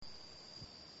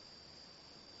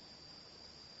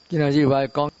今仔日我来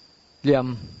讲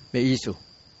念的意思。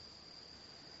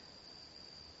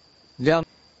念，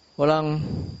有人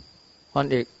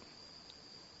翻译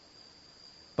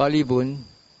巴利文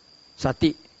萨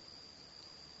蒂，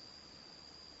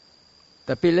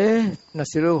特别咧，那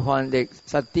时候翻译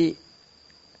萨蒂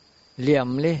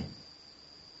念咧，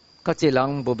甲这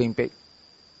人无明白，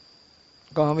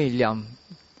讲啥物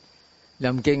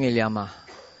念经的念啊，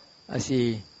还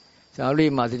是啥你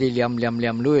嘛就是念女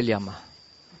的念啊？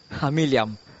啥物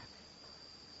念？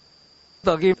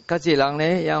到去甲这人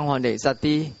咧，也翻译萨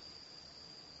蒂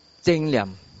正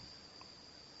念，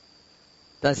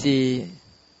但是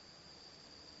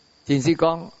真是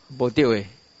讲无对诶，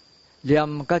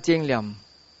念甲正念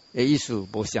诶意思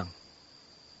无相。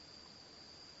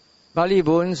巴利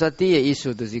文萨蒂诶意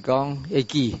思就是讲会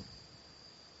记，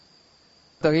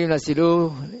当然若是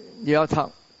你了读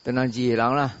唐人字诶人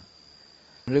啦，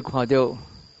你看到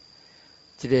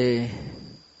一个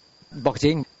目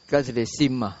睛甲一个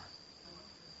心嘛，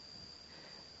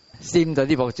心就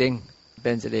是目睛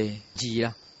变一个字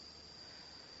啦。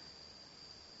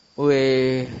有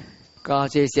诶加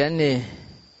这先呢，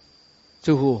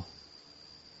祝福，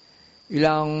伊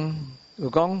人有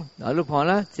讲，你看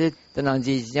啦，这唐人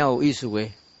字真有意思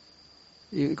诶。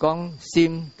伊讲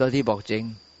心就是目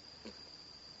睛，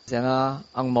像啊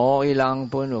红毛伊人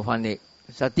本有翻译，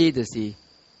萨蒂就是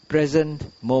present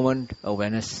moment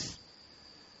awareness。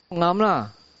啱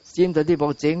啦，心就是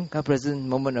目睛，甲 present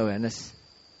moment awareness。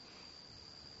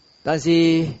但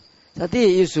是萨蒂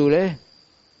诶意思咧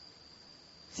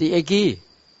是会记。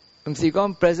唔是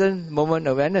讲 present moment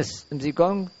awareness， 唔是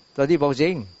讲到底目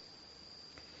睛，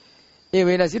因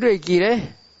为若是你会记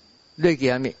咧，你会记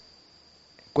啥物？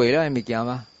过了诶物件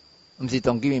吗？唔是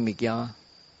当今诶物件吗？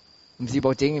唔是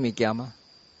目前诶物件吗？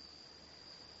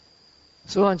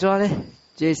所以安怎咧？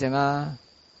这像啊，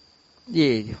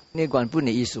你原本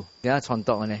诶意思，点啊传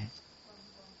读呢？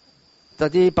到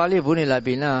底巴利文诶内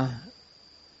面啊，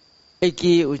会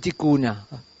记有一句啊，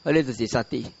迄个就是萨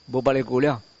蒂，无别个句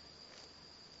了。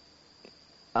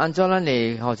按照咱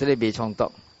嚟学这个未创读，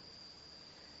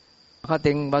确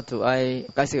定我就爱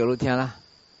解释给你听啦。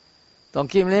当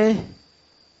今咧，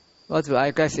我就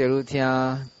爱解释给你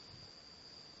听，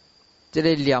这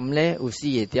个念咧有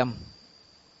4个点，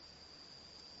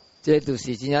这就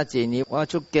是真正一年我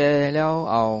出家了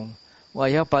后，我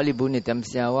晓巴利文的点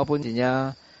声，我本真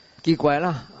正奇怪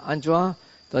啦，安怎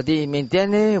到底缅甸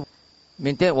咧，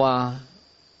缅甸话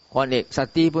翻译萨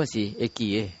蒂本是会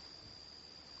记的，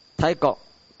泰国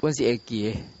本是会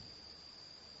记的，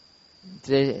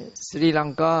这斯里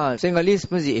兰卡、Sinhalese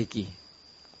本是会记。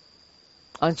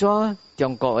安怎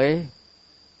中国诶，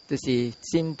就是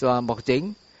心在目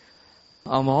前，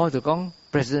阿毛就讲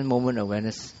present moment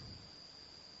awareness，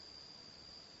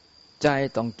 在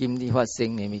当今的发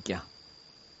生诶物件。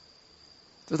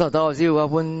做头时我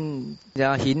本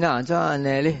也显啊，怎安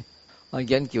尼咧？我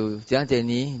研究这几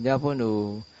年，也本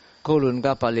有讨论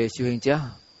甲别个修行者。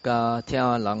甲听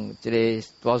人一个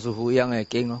大师傅一样诶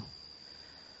经咯，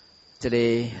一个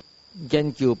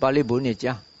研究巴利文诶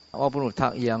者，我本有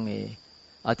读一样诶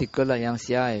article啦，一样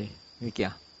写诶物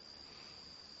件。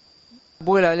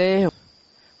未来咧，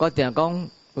我定讲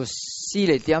有4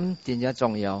个点真正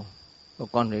重要，有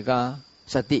关系甲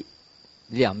萨蒂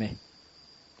念诶。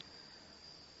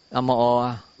那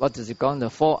么我就是讲 the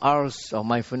 4 hours of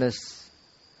mindfulness: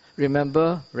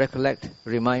 remember, recollect,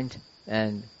 remind,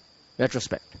 and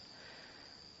retrospect。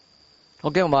我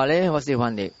讲话咧，我是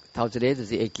翻译，头一个就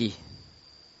是会记，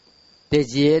第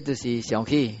2个就是想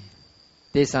起，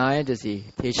第3个就是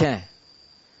提醒，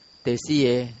第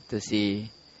4个就是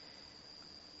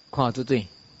看对对。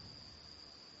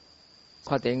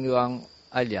确定有人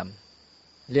爱念，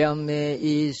念的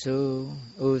意思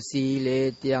有4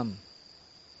个点，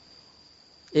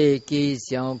会记、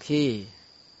想起、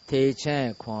提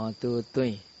醒、看对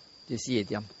对，这4个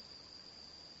点。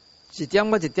一点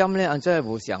我一点咧，安怎会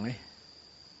无相咧？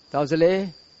头一个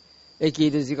会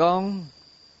记就是讲，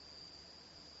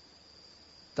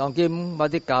当今我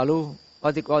伫教路，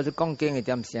我伫讲经诶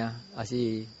点声，也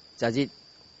是昨日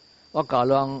我教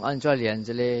人安怎练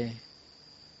这个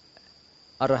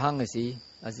阿罗汉诶时，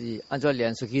也是安怎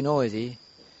练苏基诺诶时，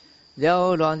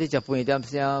了咱伫食饭点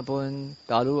声，本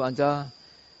教路安怎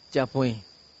食饭，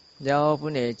了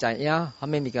本会知影虾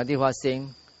米物件伫发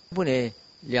生，本会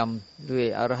念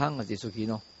对阿罗汉还是苏基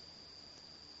诺。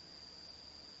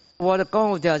我咧讲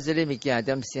有条这个物件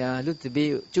点声，你特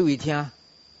别注意听，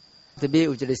特别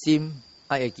有一个心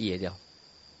爱会记会了。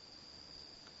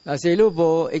若是你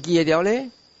无会记会了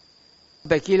咧，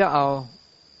白记了后，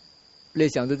你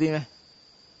想到啲咩？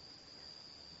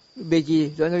袂记，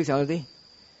怎样想到啲？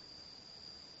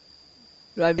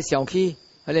来想起，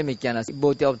迄个物件若是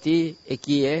无调底会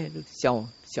记诶，想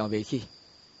袂起。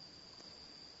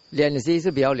练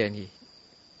是不要练去。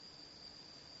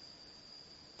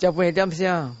食饭点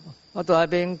啥？我在那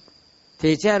边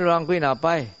提车路人几若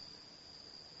摆，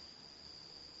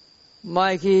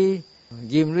莫去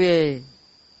任你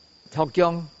福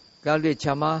江，甲你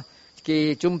签啊，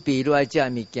去准备落来食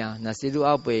物件，若是你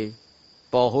还袂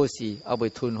保好势，还袂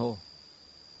吞好。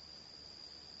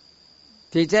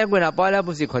提车几若摆了，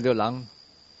不是看到人，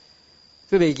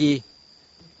佢袂记，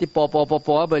你播啊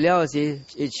袂了时，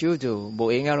一手就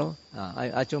无用啊咯。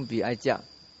爱准备爱食，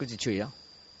佢就吹了。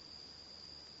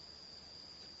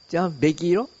这样袂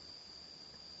记咯，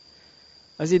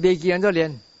还是袂记安怎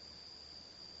练？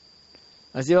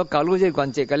还是我教你这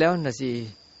关节个了，那是你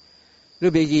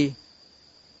袂记，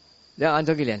了安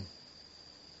怎去练？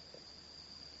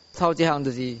操这项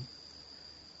就是，你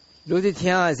伫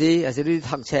听还是你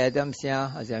读册点啥，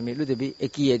还是啥物，你就会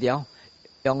记会了，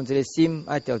用一个心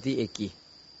爱调底会记。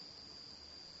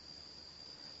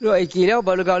你会记了，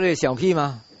无你教你会想起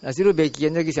吗？若是你袂记，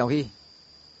安怎去想起？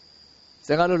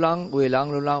现在路人为人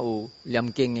有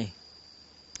念经诶，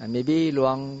未必路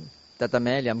人特特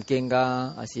咩念经噶，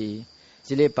还是一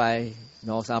礼拜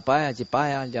两三摆啊，一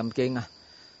摆啊念经啊，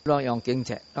路人用经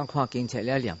册，咱看经册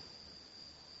了念。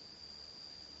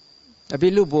啊，比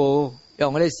如无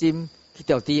用迄个心去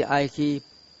调底爱去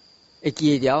会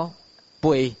记了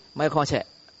背，莫看册，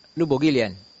你无去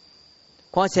练，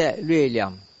看册你会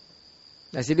念，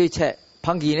但是你册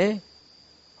放弃呢，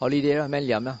互你哋啦，免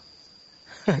念啦。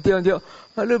对唔对？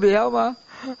你袂晓吗？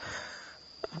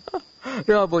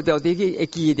你话无调底去会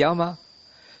记得吗？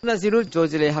那是你做一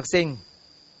个学生，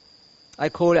爱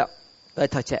考了，爱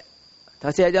读册，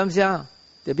读册点啥？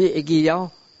特别会记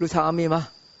了，你读阿咪吗？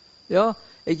对，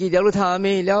会记了你读阿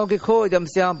咪，了去考点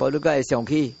啥？无你个会想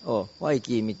起哦，我会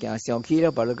记物件，想起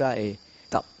了，无你个会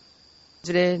答。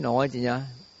这个两个真正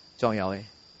重要诶。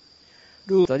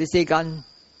你在你世间，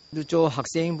你做学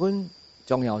生本。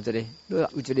重要一个，你有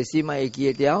一个心会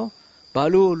记得了，把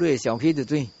你会想起就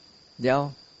对，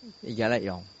了会拿来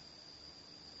用。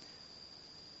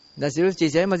那是你之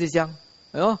前嘛是想，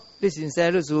哦，你先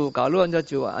生你做教你安怎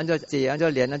做，安怎做，安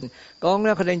怎练啊？讲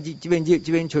了可能这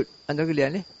边出，安怎去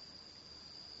练呢？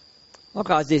我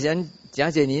教之前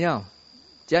真侪年了，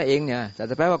真用呢，但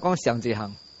是摆我讲上一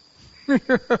项，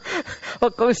我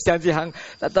讲上一项，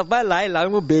但是摆来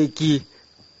人我袂记。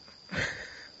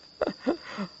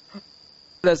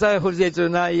那所以副社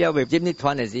长啊，伊也未进入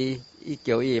团的时，伊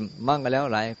叫伊忙个了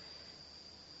来，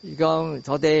伊讲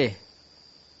徒弟，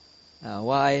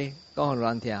我爱讲互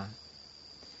人听，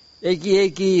会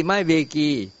记，莫袂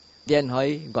记，练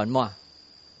会圆满。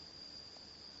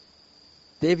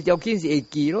第一条件是会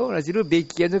记咯，若是你袂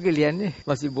记，怎去练呢？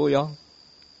嘛是无用。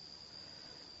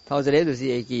头一个就是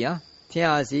会记啊，听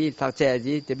下时、读册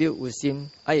时，特别有心，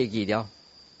爱会记了。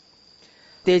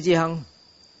第二项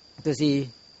就是。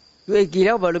你会记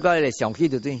了无？你个来想起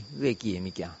就对，你会记诶物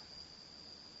件。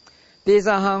第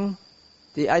三项，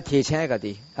你爱提醒家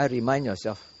己，爱 remind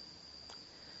yourself。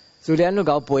虽然你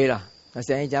搞背啦，但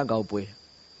是伊真搞背。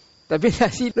特别若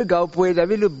是你搞背，特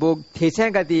别你无提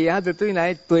醒家己，就对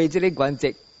来对这个关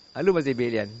节，你嘛是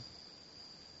袂练。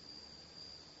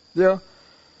对，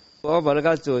我把你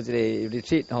个做一个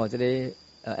retreat 吼，这个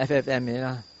FFM 诶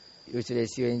啦，有一个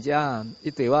修行者，伊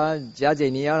对我真侪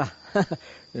年啦。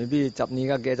比10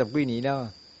年啊，几十几年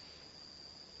了。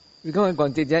你讲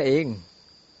关节真硬，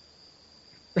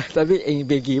特别硬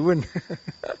袂记稳。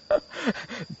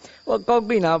我讲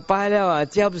几若摆了啊，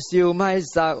接受莫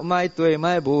杀莫对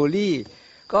莫无理。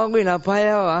讲几若摆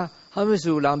了啊，他们是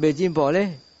人袂进步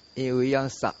咧，因为样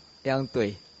杀样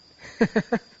对，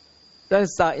但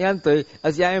杀样对，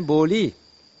而是样无理，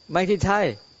莫去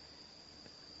猜。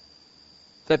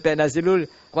特别那是你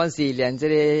关系练这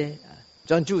个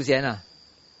专注先啊。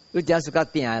你真是较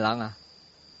定诶人啊！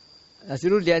若是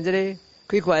你练这个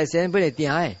开快线本来定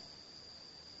诶，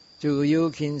自由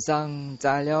轻松，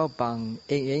摘了棒，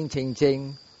硬硬清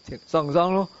清，爽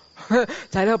爽咯。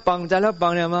摘了棒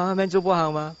了吗？免做不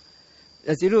好吗？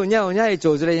若是你有会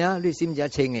做出来呀，你心才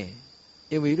清诶，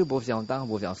因为你无上当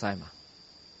无上西嘛，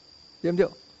对不对？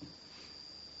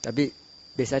特别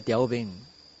别使调兵，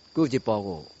顾一步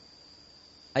个，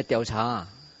爱调查。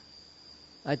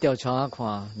爱调查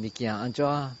看物件安怎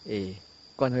会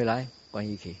关回来，关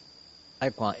起去，爱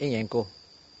看应验过。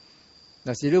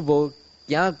若是你无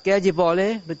行一步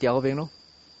咧，你调兵咯。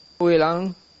有个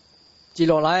人一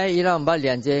落来，伊若毋捌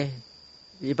练这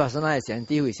伊把什么线、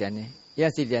智慧线呢？伊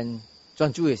也是练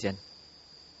专注的线。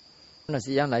若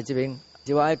是人来这边，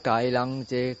就爱教人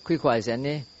这开快线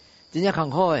呢，真正艰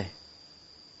苦诶。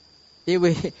因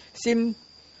为心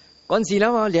关系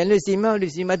了嘛，连你心嘛，你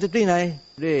心嘛就对来，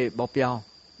你目标，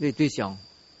你对象，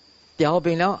调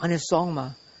变了，安尼爽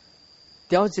嘛？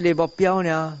调一个目标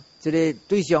呢，一个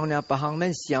对象呢，别项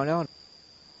免想了，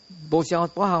无想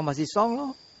别项嘛是爽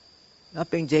咯，那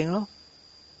平静咯。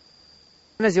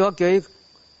那时我叫伊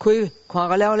开看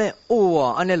个了咧，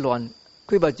哇，安尼乱，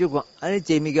开目睭看，安尼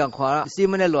坐物件看啦，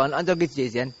心安尼乱，安怎去坐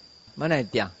先？蛮难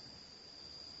定。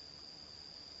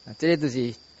这个就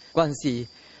是关系。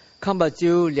看目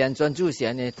睭连专注是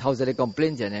安尼，头一个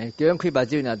complain是安尼，叫人开目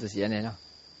睭呢就是安尼啦。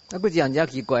啊，佫一样真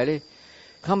奇怪咧，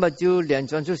看目睭连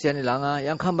专注是安尼人啊，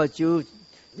人看目睭，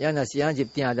人若时间入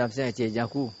定，就先坐真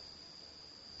久，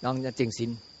人家精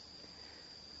神。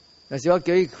那时我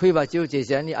叫伊开目睭坐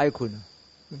先，你爱困，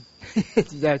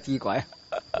真正奇怪。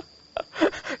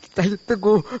但得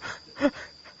过，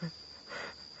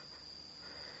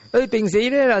而平时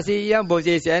咧，若是伊无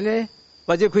坐先咧，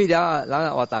目睭开了，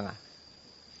人活动啊。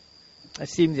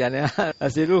心人啊，啊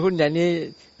是如训练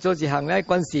你做一项咧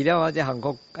关系了，或者项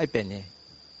目改变的。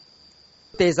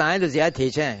第三个就是爱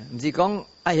提醒，唔是讲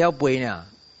爱晓背呢，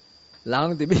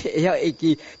人特别会晓会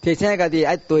记提醒家己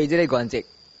爱对这个原则。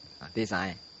啊，第三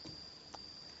个，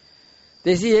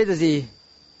第四个就是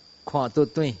看倒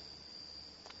转，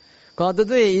看倒转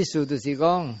的意思就是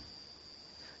讲，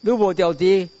你无调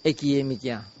底会记的物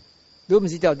件，你唔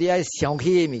是调底爱想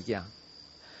起的物件。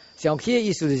想起的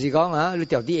意思就是讲啊，你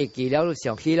调底会记了，你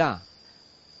想起啦。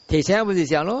提醒不是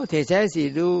想咯，提醒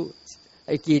是你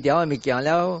会记掉的物件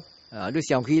了，你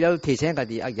想起了，提醒家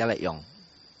己爱拿来用。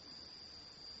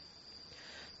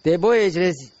第尾一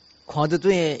个看得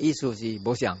准的意思是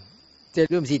无想，这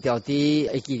你不是调底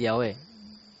会记了的。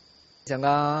像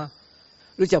个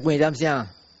你食饭点啥？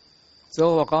所以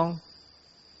我讲，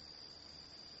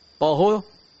包好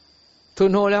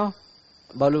吞好了，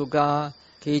无你甲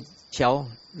去敲。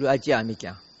你爱食物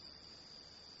件，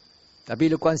特别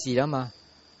你关系了嘛？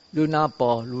你拿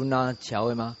包，你拿桥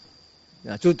的嘛？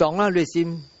主动啦，你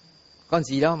心关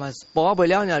系了嘛？包不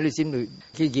了呢，你心里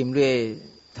去验你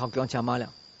头讲车马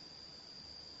了，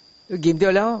你验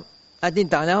掉了，一定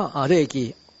打了啊！你会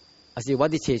记，还是我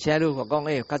伫车车路，我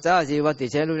讲较早还是我伫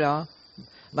车路了，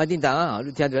买定打啊！你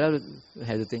听到了，系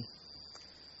就对，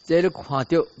这你看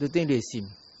到，你对你心，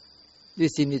你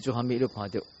心里做下面你看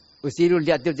到，有时你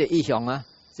掠到这意向啊！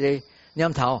这个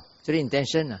念头，这个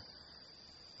intention 啊，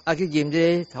啊去验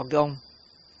这头讲，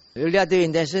你掠到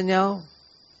intention 了，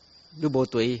你无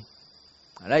对，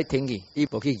来停去，伊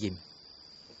无去验，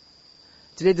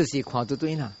这个就是看对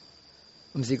对啦，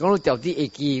唔是讲你调底会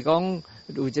记，讲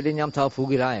有这个念头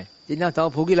浮起来，这念头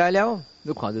浮起来了，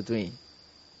你看对对，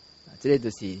这个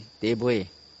就是第尾，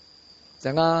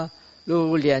怎啊？你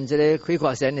练这个开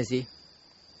阔线的时，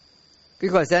开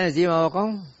阔线的时嘛，我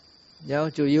讲。然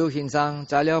后就有先生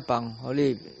材料帮，互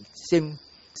你先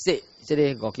设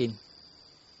这个五斤，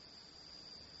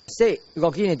设五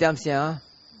斤的点啥？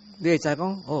你会知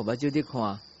讲哦，目睭伫看，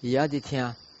耳仔伫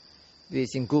听，你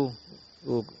身躯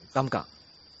有感觉。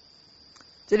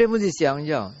这个不是想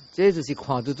要，这就是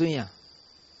看对对啊。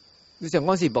你想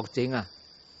讲是目睛啊，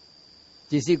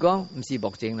只是讲唔是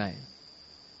目睛来。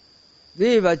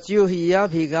你目睭耳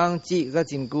仔鼻孔舌甲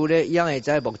身躯咧，一样会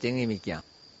知目睛的物件。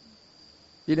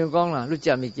比如讲啦，你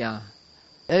食物件，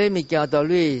迄物件到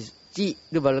你舌，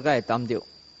你无你会担着。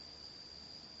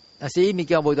啊，是伊物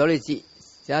件无到你舌，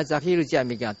像早起你食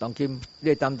物件，当今你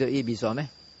会担着伊味酸咩？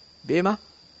袂吗？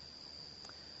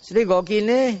所以五斤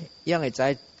呢，一样会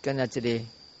知跟那一个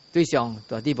对象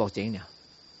到底目前了。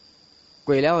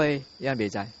过了诶，一样袂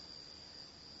知；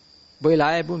未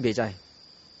来诶，本袂知。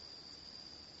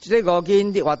这个五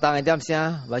斤的活动会点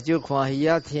啥？目睭看、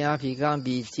耳仔听、鼻孔、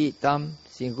味舌、胆、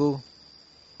身躯。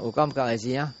有感觉的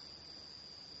是啊，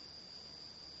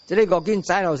这个五斤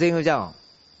栽落先去叫，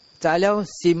栽了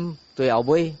心对后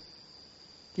尾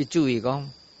去注意讲，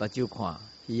目睭看，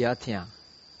耳仔听。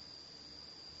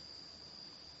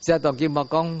这当今莫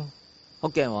讲福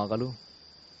建话个咯，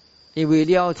因为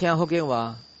了听福建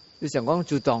话，你想讲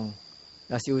主动，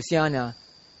若是有声呢，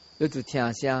你就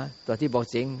听声，到底目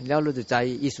前了你就知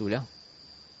意思了。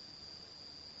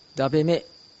特别咩，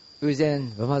有些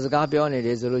文化是甲表呢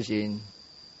resolution。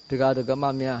这个这个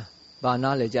嘛咩，把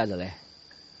哪来加的嘞？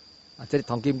啊，这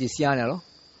同金的声了咯，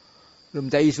你唔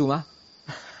知意思吗？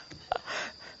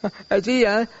啊，这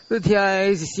样你听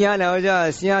是声了，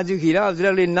这声就去了，这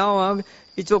个热闹啊！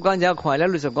一做工人看了，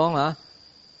你就讲啊，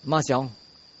马上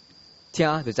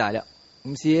听就知了，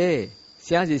唔是诶，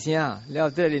声是声，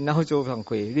了这热闹做工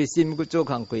课，你心去做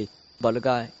工课，把那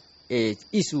个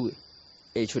意思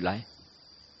会出来，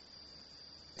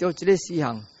就这个四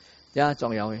项也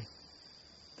重要诶。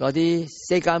到底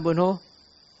世间本好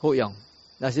好用，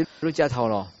但是你食头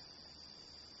路，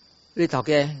你头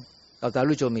家到大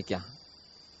陆做物件，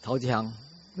头一项，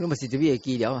你嘛是特别会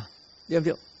记了啊，对不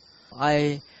对？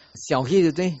爱小气就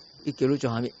对，伊叫你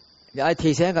做啥物？你爱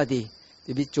提醒家己，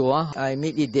特别做啊，爱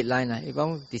meet the deadline 啊。伊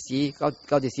讲第时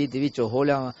到第时特别做好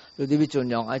了啊，你特别尽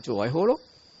量爱做为好咯。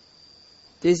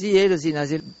第四个就是那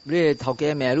是你头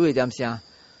家骂你点声，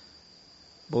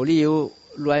无理由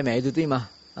来骂就对嘛。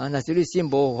啊，那是你心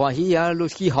无欢喜啊，你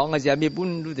起行嘅时候，你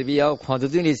本你特别要看到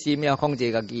对你心要控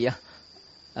制家己啊。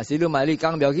啊，是你买你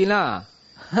讲不要紧啦，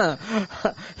啊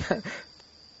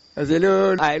是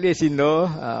你爱你心咯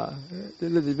啊，你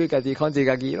特别家己控制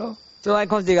家己咯。所以爱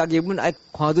控制家己本爱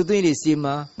看到对你心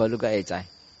啊，无你个会知。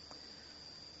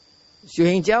修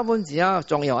行者本只要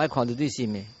重要爱看到对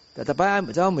心嘅，但特别爱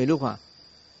走迷路看，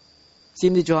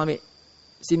心里做啥物，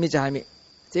心里做啥物，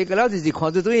这个老就是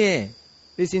看到对嘅，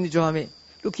你心里做啥物。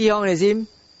你起行的心，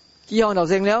起行就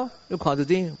成了。你看到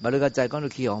对，把你个仔讲你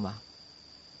起行嘛。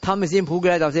贪的心扑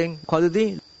过来就成，看到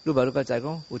对，你把你个仔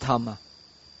讲有贪嘛。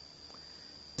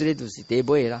这个就是第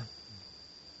八个啦。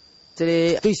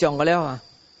这个对象个了啊，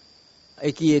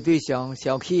会记的对象，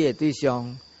小气的对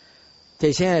象，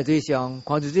提醒的对象，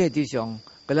看到对的对象，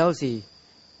个了是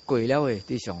过了的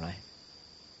对象来。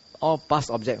all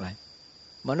past object 来，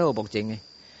冇那个目前嘅。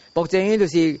目前呢就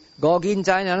是五件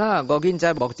在啦，五件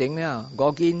在目前啦，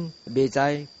五件未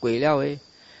在过了的，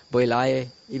未来的，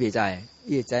伊未在，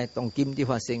伊会在当今的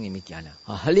发生嘅物件啦。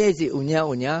啊，呢是有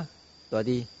影多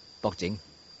啲目前。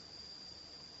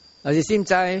但是现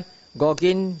在五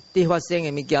件的发生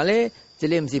嘅物件咧，这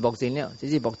里唔是目前了，这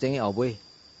是目前嘅后尾，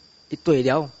伊对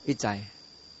了，伊在，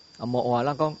啊冇话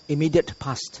啦讲 immediate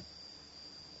past。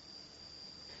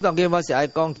当今我是爱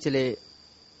讲这个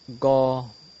五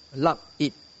六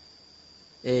一。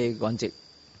诶，原则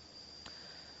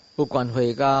有关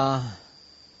系甲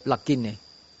六根的，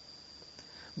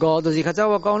五就是较早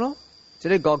我讲咯，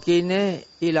这个五根呢，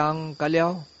伊人甲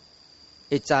了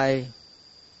会在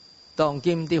当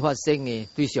今的发生的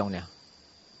对象了，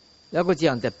了个这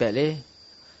样特别咧，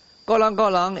个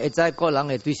人会在个人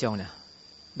的对象了，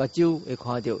目睭会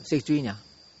看到色水呢，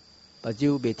目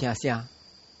睭未听声，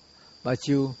目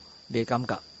睭未感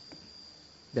觉，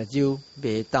目睭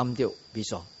未担着味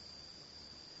素。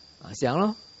啊，像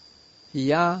咯，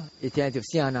鱼啊，一听到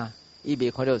声呐，伊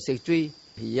未看到色水，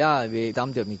鱼啊未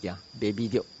担着物件，未味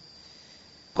着。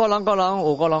个人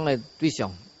有个人的对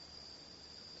象，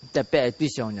特别的对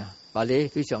象呢，别个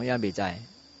对象也未知。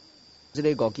这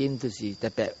个五根就是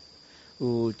特别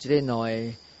有这个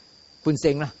内本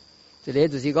性啦。这个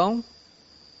就是讲，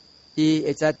伊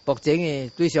会在目前的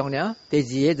对象呢。第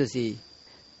二个就是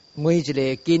每一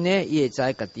个根呢，伊会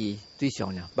在家己对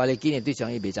象呢，别个根的对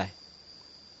象伊未知。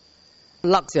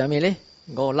六是啥物咧？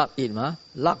五六一嘛，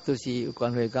六就是有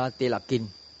关系甲第六根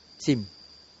心。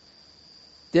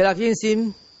第六根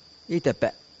心伊特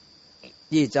别，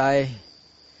伊在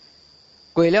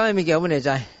过了的物件，阮会知。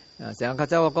啊，像较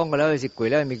早我讲过了是过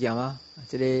了的物件嘛。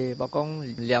这个我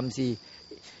讲念是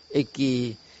会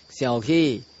记、想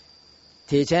起、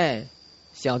提醒、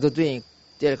想到对，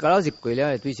这个老是过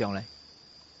了的对象咧。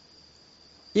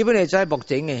伊本会知目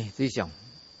前的对象。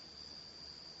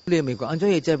你未讲安怎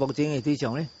会在目前的对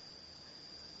象咧？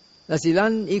那是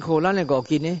咱依靠咱的五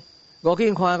根呢？五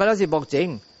根看个了是目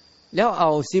前，了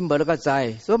后心无得个知，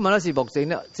所以嘛那是目前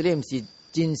了。这里唔是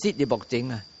真实的目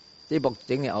前啊，这目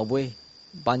前的后尾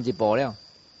办一步了。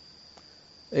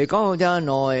讲好听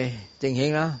内情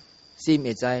形啦，心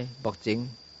会在目前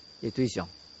的对象。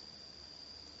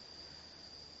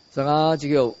所以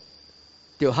就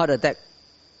叫 heart attack，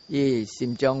 伊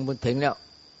心脏要停了。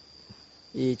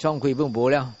伊创开本无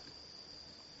了，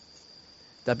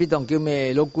特别当今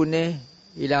的老军呢，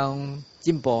伊人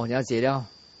进步也侪了，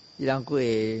伊人佫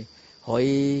会互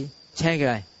伊请起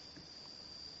来，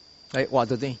来活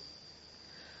到对。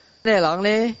那人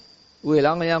呢，有的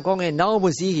人讲诶脑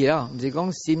本死去了，毋是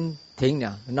讲心停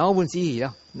了，脑本死去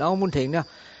了，脑本停了，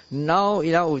脑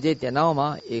伊拉有这电脑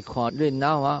嘛，会看你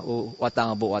脑嘛有活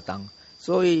动无活动，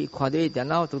所以看到电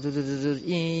脑嘟，无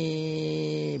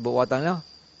活动了。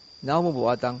脑无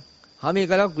活动，下面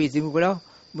个了规心个了，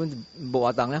本无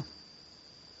活动了。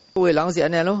有的人是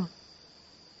安尼咯，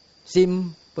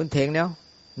心本停了，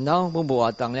脑本无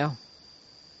活动了。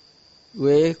有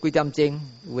的几点钟，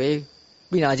有的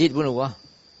几哪日本有啊。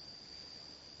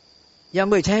人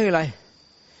未请起来，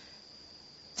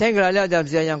请起来了，就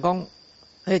是人讲，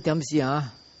点事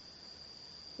啊？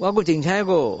我佫真请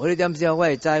过，迄点事我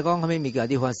会知讲虾米物件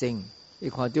伫发生。伊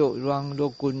看到乱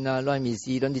陆军啊，乱面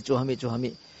试，乱伫做虾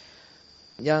米。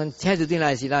让车子进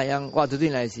来时啦，让挖子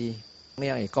进来时，那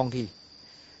样会讲起。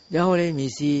然后呢，面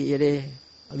试迄个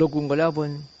陆军个了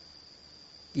本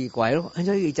奇怪咯，安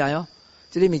怎伊知哦？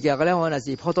这里物件个咧，我那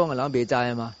是普通的人袂知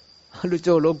啊嘛。你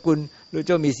做老官，你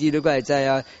做秘书，你个会知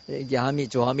啊？行虾米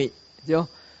做虾米，对。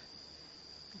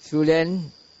虽然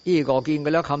伊五斤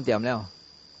个了砍掂了，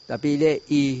但比咧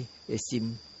伊的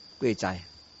心会知。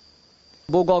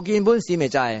无五斤本心会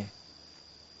知，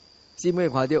心会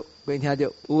看到，会听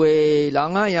到。有诶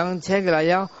人啊，样请过来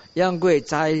了，样会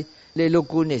知你老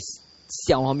官的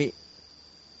想虾米。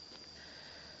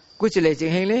嗰一个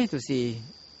情形咧，就是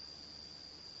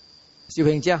修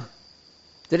行者。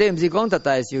这里唔是讲特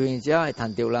大修行者会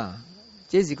谈到啦，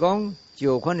这是讲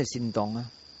就款的行动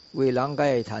啊。为人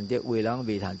该会谈到，为人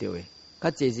未谈到的，较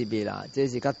这是未啦，这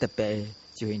是较特别的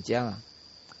修行者啊。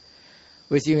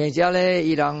为修行者咧，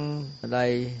伊人来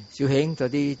修行，到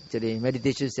啲一个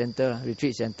meditation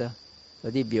center、retreat center， 到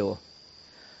啲庙。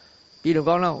比如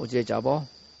讲啦，有一个查某，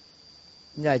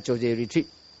你来做一个 retreat。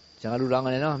像路人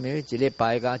安尼咯，咪一礼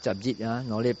拜噶10日啊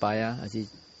，2礼拜啊，还是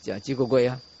几个月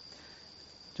啊，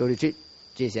做你去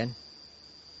节钱。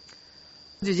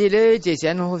就是咧节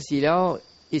钱好时了，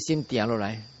一心定落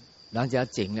来，人家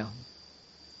静了。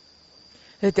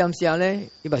迄点时咧，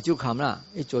伊目睭看啦，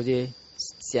伊做这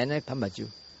钱咧拍目睭，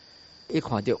伊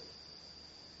看到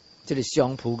这个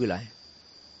相扑过来，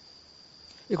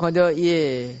伊看到伊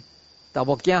的大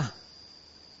目镜，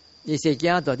伊小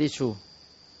镜在伫厝。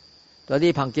在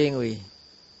啲房间位，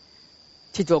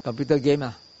去做 computer game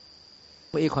啊！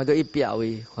伊看到伊壁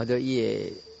位，看到伊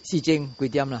的时间几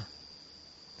点啦？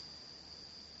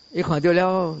伊看到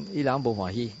了，伊人无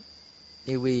欢喜，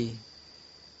因为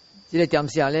这个点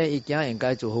时咧，伊惊应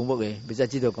该做homework嘅，不使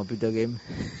去做 computer game。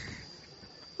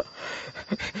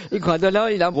伊看到了，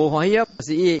伊人无欢喜啊，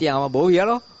是伊点啊无嘢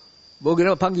咯，无佢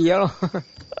咯拍嘢咯，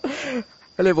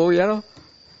佢哋无嘢咯。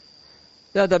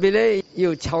特别咧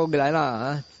要抄过来啦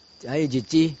啊！还有日子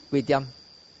几点？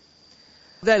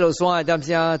在落山点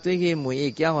时对去问伊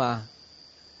讲话，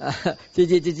姐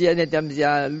安尼点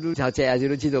时路头车还是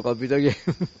路去做computer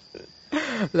game？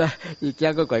啦，伊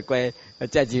讲个怪怪，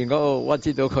再前我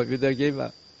去做computer game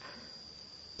嘛。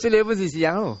这个不是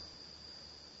样咯，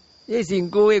伊身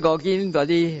躯的5斤到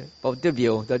底跑得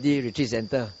庙，到底 retreat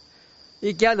center，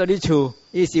 伊惊到你厝，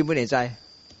伊心本会知，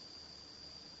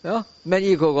哦，免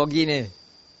伊个5斤呢。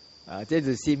啊，这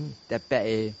是心特别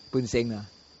的本性啊！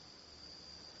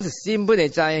心本会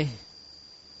知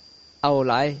后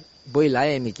来未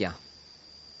来的物件。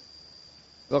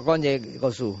我讲这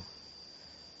个事，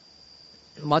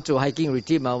我做海景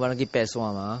retreat 嘛，我人去爬山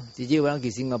嘛，直接我人去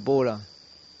新加坡啦。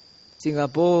新加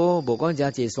坡无讲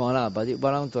真济山啦，把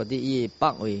我人做啲伊的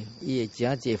北位，伊的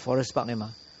真济 forest park 的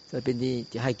嘛，所以变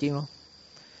啲海景咯。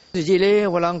直接咧，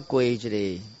我人过一个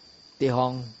地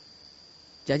方。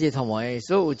真济头毛，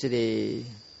所以有一个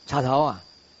插头啊，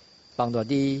放大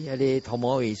啲迄个头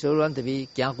毛位，所以咱特别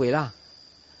行过啦。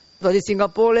到啲新加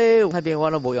坡咧，那边我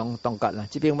都无用动脚啦，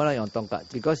这边我都用动脚。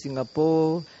如果新加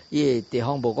坡伊个地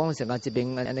方无讲成个这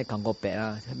边安尼扛过白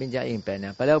啊，那边只用白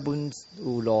啊，白了本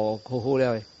有路好好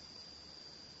了。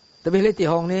特别迄地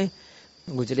方呢，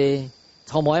有一个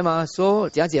头毛嘛，所以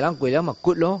真济人过了嘛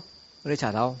骨咯，嗰啲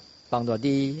插头放大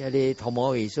啲迄个头毛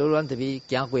位，所以咱特别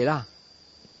行过啦。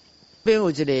边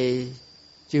有一个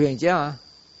修行者啊，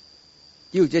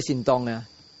有这行动啊，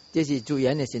这是自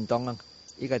然的行动啊，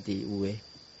伊家己有诶。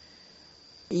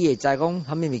伊会知讲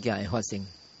虾米物件会发生。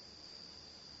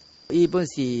伊本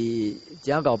是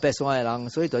真够爬山诶人，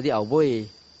所以在啲后尾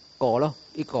过咯，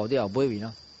伊过啲后尾面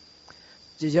咯。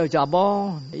至少查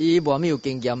某，伊无咩有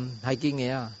经验，海经诶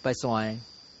啊，爬山诶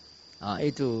啊，伊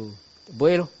就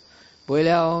买咯，买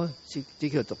了只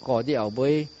叫过啲后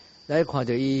尾，来看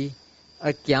到伊。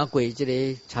啊，行过这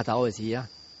个插头的时啊，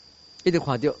一直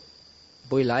看到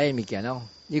未来的物件咯。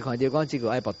你看到讲这个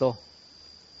爱跋倒，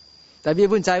但比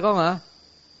本知讲啊，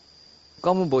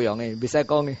讲本无用的，袂使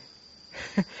讲的。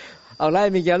后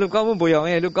来的物件你讲本无用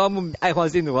的，你讲本爱发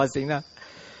生就发生啦。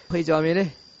会做咩呢？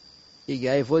伊个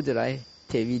iPhone 就来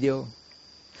摕 video，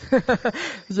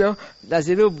 就但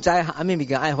是你唔知啥物物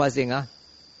件爱发生啊？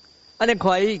安尼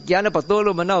看伊行咧跋倒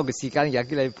咯，哪有个时间行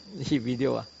起来翕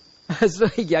video 啊？所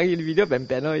以行伊 video 变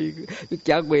变咯，伊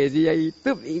行过时伊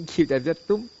嘟伊翕在只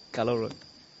嘟搞落了。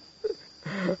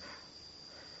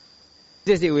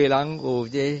这是为人有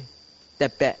这特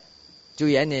别自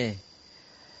然的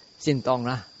行动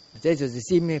啦，这就是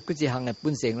心的嗰一项的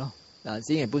本性咯。啊，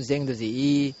心的本性就是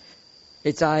伊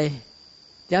会知，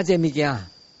真济物件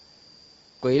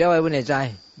过了的本会知，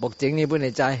目前的本会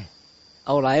知，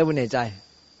后来的本会知，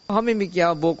后面物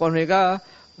件无关系甲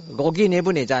5斤的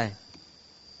本会知。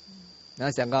那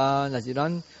像个那是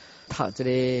咱读这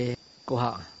个国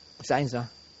学 science 啊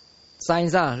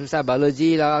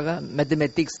 ，biology 啦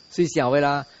，mathematics 最小的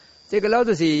啦，这个了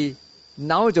就是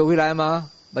脑做回来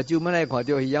嘛，目睭乜嚟看到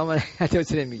魚乜嚟看到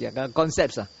這個物件，個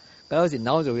concept 啊，嗰是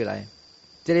腦做起來，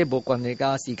這個無關係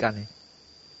甲時間嘅。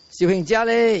修行者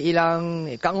咧，伊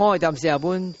人覺悟點寫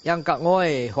本，讓覺悟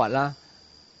嘅法啦，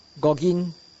五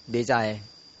根未知，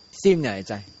心也會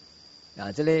知。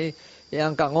啊，這個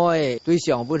讓覺悟嘅對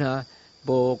象本嚇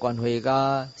無關係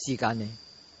甲時間嘅，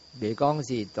未講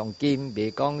是當今，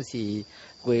未講是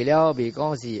過了，未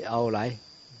講是後來。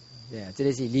這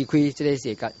個是離開，這個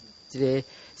是這個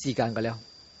時間個了。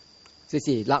這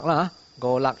是六啦，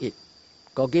五六一，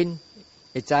五根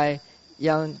會知，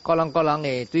讓各人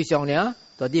嘅對象呢，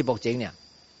到底目前呢。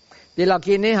第六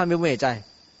根呢，還沒會知，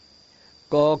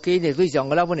五根嘅對象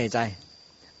個了本會知，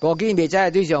五根未知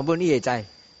嘅對象本伊會知，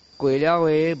過了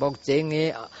嘅目前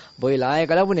嘅未來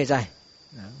個了本會知，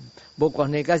無關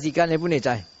係甲時間嘅本會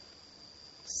知，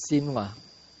心話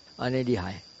安尼厲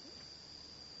害。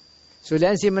雖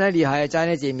然心咁厲害，知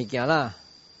呢一個物件啦。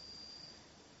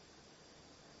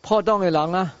普通嘅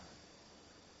人啊，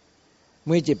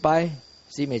每一擺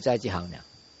心會知一項呢。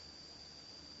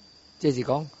即是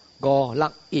講五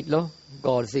六一咯，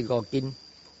五是五根，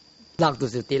六就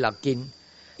是第六根，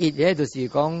一咧就是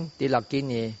講第六根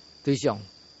嘅對象，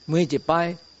每一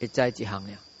擺會知一項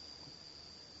呢。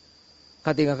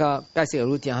較定個解釋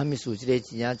有聽，蝦米事，這個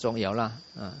真正重要啦，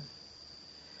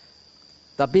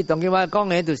特別當今我講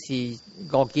嘅就是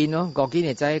五根咯，五根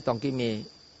會知當今嘅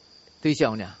對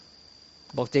象呢，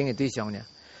目前嘅對象呢。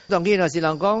當今若是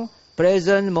人講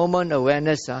present moment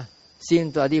awareness 啊，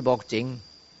心在啲目前，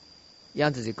樣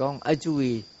就是講愛注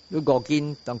意你五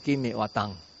根當今嘅活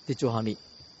動喺做蝦米。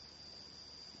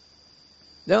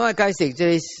另外解釋這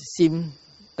個心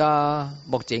加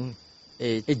目前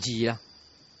嘅字啦，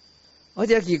我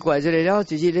真係奇怪這個了，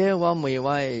就是咧我問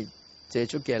我接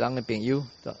觸嘅人嘅朋友，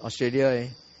在 Australia 嘅，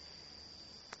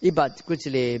伊捌嗰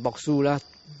一個牧師啦，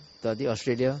在啲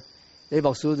Australia，呢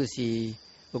牧師就是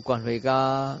有關係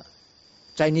甲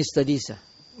Chinese studies 啊，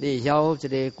你曉即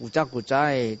個古早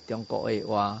嘅中國嘅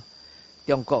話，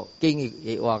中國經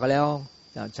嘅話個了，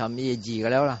就參伊嘅字個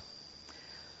了啦。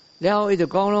然後伊就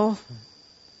講咯，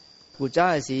古早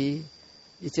嘅是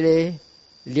伊即個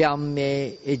念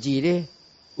嘅字咧，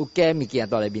有加物件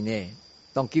在裏面嘅，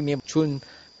當今面村。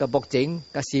個目前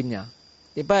個心呀，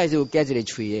你擺就加一個喙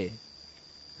嘅。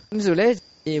咁所以咧，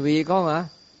因為講啊，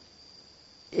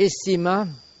一心啊，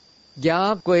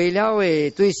行過了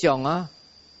嘅對象啊，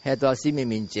係在心嘅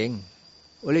面前。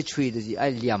我哋喙就是愛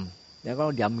念，你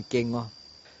講念經哦，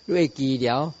你會記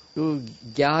了，你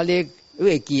行咧，你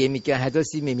會記嘅物件係在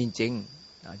心嘅面前。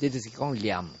啊，這就是講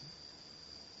念，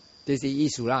這是意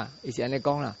思啦，意思安尼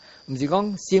講啦，唔是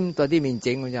講心在啲面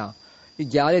前咁樣。你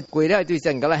行咧過了對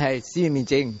象，個咧係心面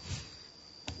前，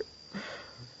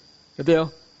對唔？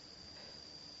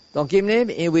當今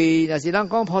呢，因為若是咱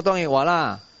講普通嘅話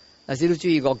啦，若是你注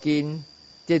意五根，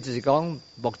這就是講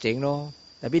目前咯。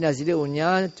特別若是你有影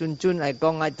陣嚟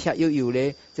講愛踢悠悠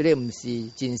咧，這個唔是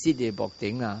真實嘅目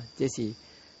前啦，這是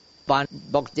扮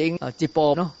目前一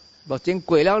步咯。目前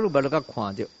過了，你咪能夠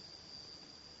看到。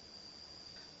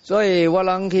所以我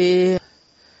人去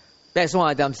白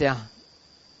山點寫。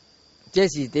這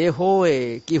是第好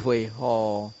嘅機會，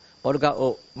嗬！我哋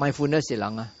講mindfulness嘅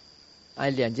人啊，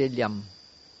愛練這念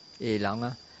嘅人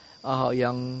啊，啊，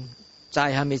讓知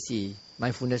係咩是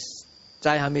mindfulness， 知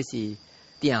係咩是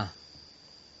定。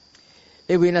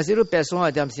因為那時你白山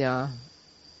係點先？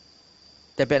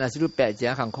特別那時你白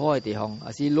正坎坷嘅地方，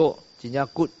還是路真正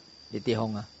骨嘅地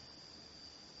方啊，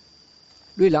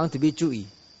你人特別注意。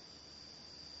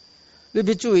你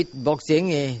必注意目前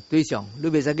嘅對象，你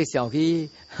別使去想起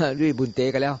你問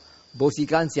題個了，無時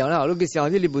間想啦，你去想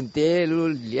起你問題，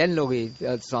你連落去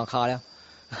山骹了，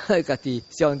家己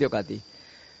想着家己。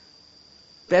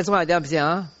白山點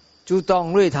想？主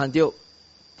動你談着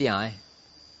定誒，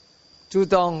主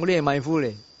動你mindful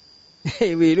咧，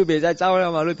因為你別使走了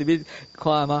嘛，你特別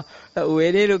看嘛。有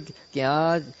誒你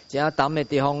行正淡嘅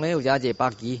地方咧，有正一百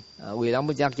幾，有人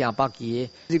要正行百幾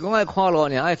嘅，是講愛看路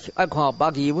呢，愛看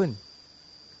百幾本。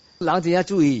人真要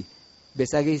注意，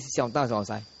別使去上當上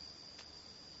西。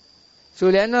雖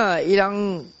然啊，伊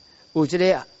人有這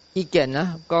個意見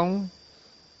啊，講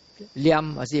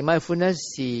念還是 mindfulness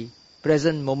是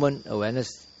present moment awareness，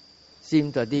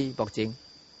 心在啲目前。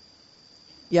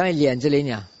因為練這個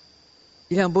呢，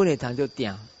伊人本來談到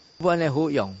定，本來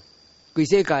好用，全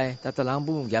世界大多人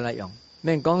本人來用，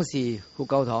免講是佛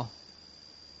教徒，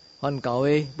漢教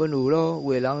嘅本有咯，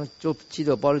有人做指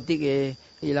導 politic 嘅。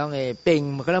伊人誒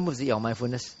病，可能唔是用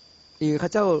mindfulness， 因為較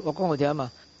早我講過聽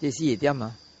嘛，這四點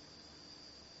嘛，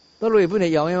都你本嚟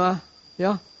用嘅嘛，對，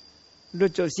你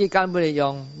做時間本嚟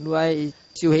用，你愛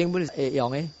修行本嚟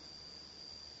用嘅。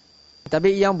特別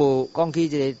伊樣無講起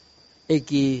這個会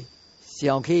记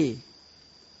想起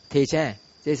提醒，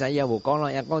这啥也无讲啦，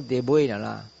也讲地尾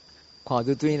啦，看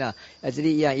到对啦。这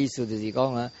里意思就是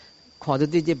讲啊，看到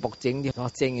对这目前的发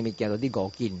生嘅物件到啲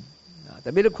五件。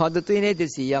特别你看到对呢，就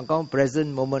是要讲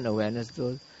present moment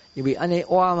awareness， 因为安尼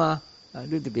话嘛，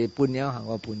你特别分了行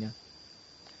我分了。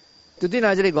对对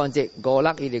啦，这里讲值5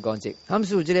粒伊哋讲值，函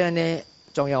数这里呢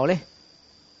重要咧，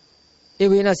因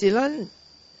为那是咱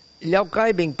了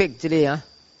解明白这里啊，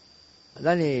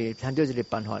咱嚟探究这里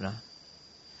办法啦。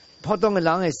普通嘅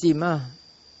人嘅心啊，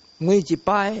每一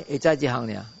摆会知一项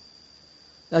咧，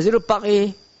但是你白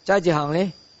伊知一项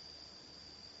咧，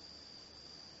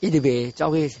伊就袂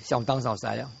走去上当上西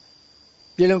了。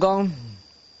比如讲，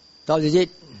到日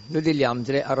你哋念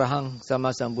这个阿拉汉萨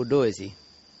玛桑布多嘅时。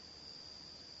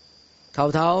头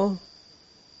头，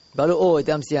把你学一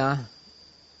点啥，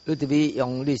你特别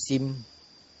用你心，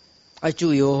爱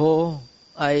注意好，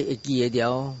爱会记得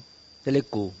了，这个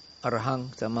句阿拉汉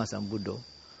萨玛桑布多，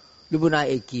你本来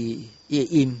会记伊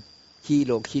个音，起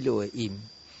落个音，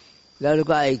然后你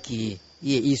个会记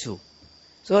伊个意思，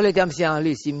所以你点啥，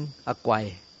你心啊乖，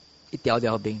一条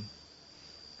条兵。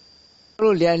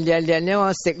你练了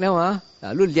啊，识了啊，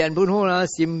你练本好啦，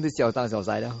心就小当小细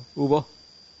了，有无？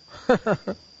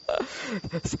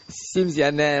心是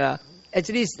安尼啦，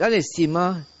这里咱个心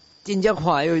啊，真正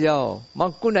快有咗，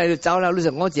冇本来就走啦。你说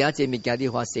我真正物件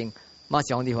啲发生，马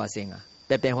上啲发生啊，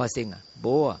变发生啊，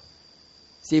无啊。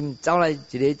心走来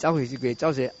一个走去一个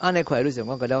走去，安尼快，你说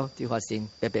我觉得啲发生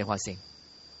变发生。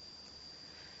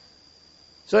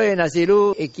所以那是你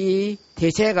会记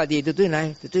提醒家己，对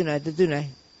来。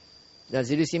但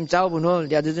是你心走不好，你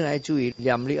对来注意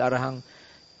念你阿拉行，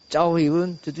走去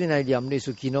阮对来念你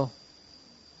苏基诺。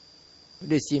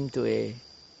你心就会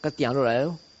甲定落来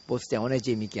咯，无像我哋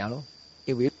这物件咯，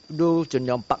因为你尽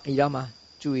量白伊啦嘛，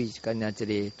注意跟人这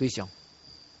个对象。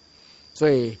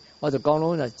所以我就讲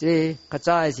咯，这较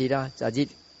早嘅时啦，早日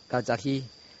甲早起，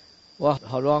我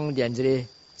好让练这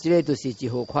个都是一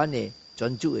好款嘅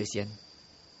专注嘅线，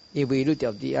因为你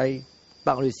条啲爱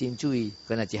帮你心注意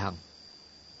跟人一项。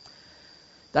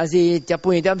但是这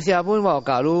半点下本我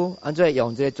教你安怎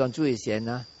用这个专注嘅线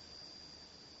啊，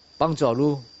帮助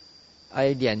你。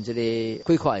爱练这个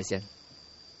开阔线，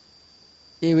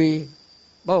因为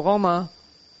我讲嘛，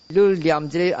你念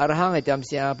这个阿拉汉的点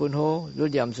声本好，你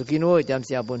念苏基诺的点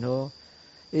声本好，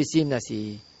你心那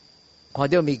是看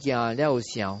到物件了有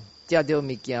想，食到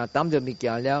物件、担到物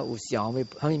件了有想，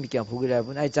啥物件浮起来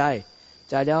本爱知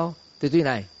了对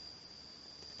来，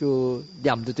就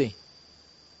念对。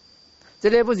这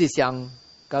个不是想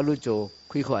教你做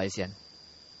开阔线，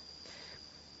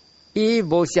伊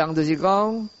无想就是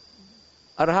讲。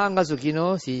阿拉汉甲苏基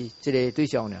诺是这个对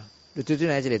象呢，你对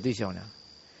来这个对象呢。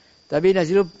特别那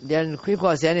是你连开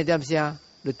阔线的点啥，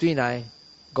你对来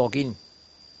5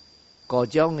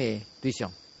种的对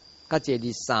象，较济是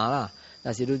3啦。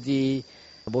但是你啲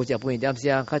无食饭点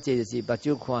啥，较济就是目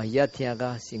睭看、耳仔听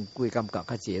甲身躯感觉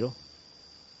较济咯。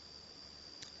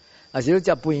但是你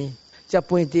食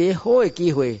饭第好的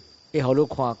机会，会互你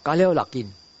看加了6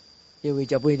斤，因为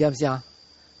食饭点啥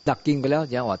6斤个了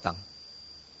才活动。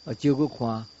照去看，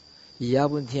耳仔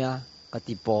本听，甲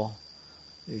直播，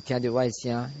听到我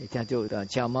声，会听到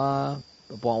车马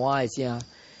伴我的声，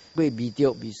过味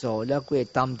着味素，了过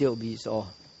担着味素，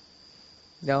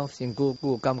了身躯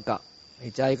有感觉，会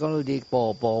知讲你伫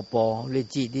步，你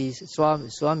指你刷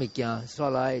物件，刷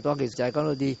来，多个知讲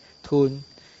你伫吞，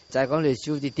知讲你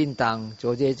手伫震动，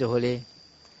做这做迄个。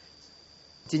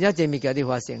真正这物件的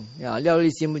发生，了你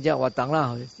心不只活动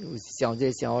啦，想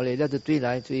这想那了就对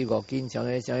来注意5斤，想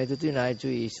那就对来注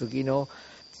意苏基诺，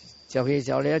想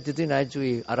那就对来注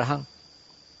意阿拉汉。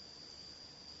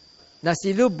那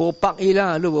是你无白伊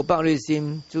啦，你无白你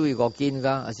心注意5斤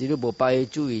噶，还是你无白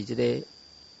注意这个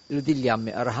你伫念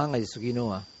的阿拉汉还是苏基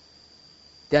诺啊？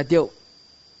对对，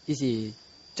伊是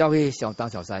走去上当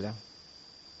小西了，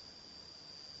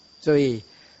所以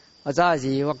我早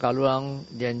时我教你人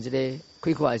练这个。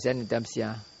开阔线的点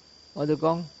啥？我就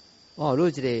讲，我你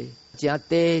一个真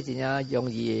低、真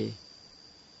容易的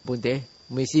问题，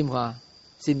没心话，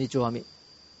心理做啥物？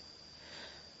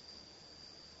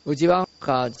有一帮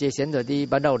甲这现在伫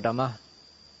板道淡啊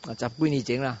，10几年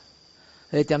前啦，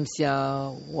迄点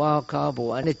啥我较无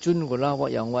安尼准过啦，我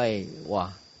用我的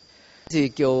话，是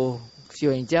叫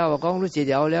小行者我讲你治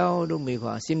疗了，你没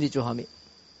看心理做啥物？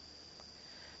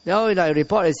然后来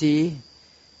report 的是，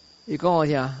伊讲我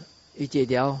啥？伊治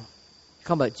疗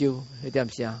看目睭迄点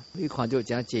啥？伊看到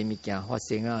真济物件发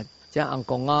生啊，像红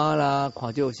光啊啦，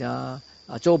看到啥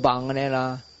做梦安尼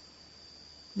啦，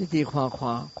你哋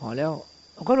看了，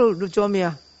我讲你做咩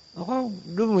啊？你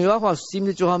问我看心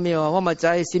里做啥物啊？我嘛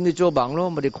知心里做梦咯，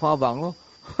咪哋看梦咯。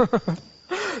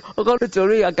我讲你做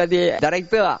你家己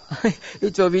director 啊，你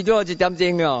做 video 一点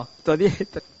钟哦，到底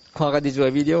看家己做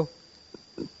video，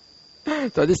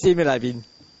 到底心里内面。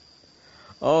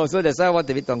哦，所以我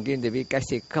特别当今特别解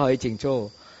释较清楚。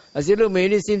但是你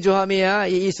问你心做啥物啊？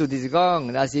意思就是讲，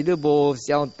若是你无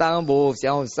相当、无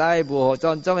相使、无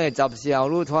种种诶习效，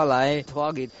你拖来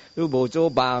拖去，你无做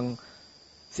梦，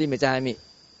心咪知啥物？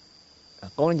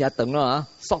讲人长咯啊，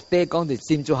缩短讲就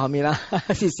心做啥物啦，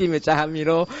是心咪知啥物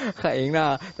咯，较用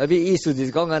啦。特别意思就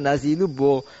是讲啊，若是你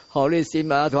无互你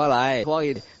心啊拖来拖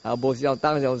去，啊无相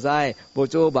当相使，无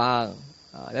做梦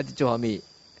啊，那就做啥物？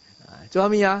做啥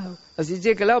物啊？但是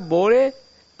这个了无咧，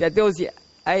定都是。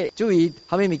哎，注意，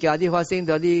后面物件啲发生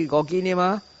到啲五件的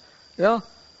嘛，喏，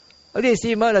啲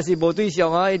心嘛，若是无对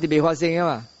象啊，一直未发生啊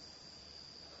嘛。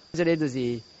这里就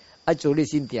是爱做你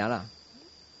心定啦。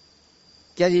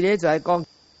今日咧就系讲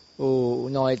有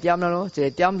两个点啦咯，一个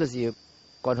点就是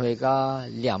关系甲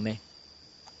念嘅，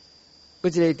佢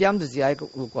一个点就是爱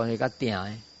有关系甲定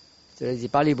嘅。这个是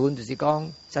巴利文就是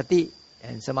讲萨地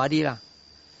什么啲啦，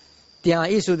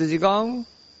定意思就是讲。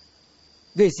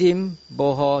你心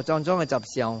无互种种诶习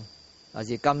相，还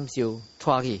是感受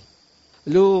拖去。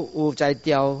你有在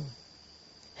调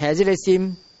下这个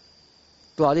心，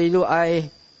大你你爱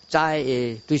在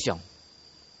诶对象，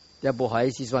也无互伊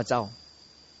四散走。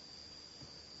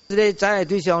这个在诶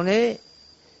对象呢，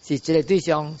是这个对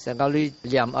象，上到你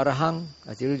念阿拉行，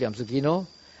还是你念苏基诺，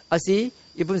还是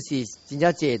一本是真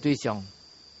正这对象，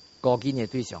高见诶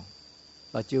对象，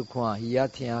目睭看、耳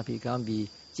仔听、鼻腔味、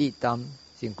舌淡、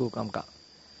身躯感觉。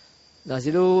若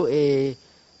是你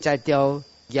在调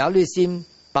摇你心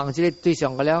帮这个对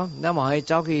象个了，那么还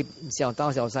走去上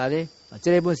当上西咧，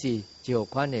这个本是最好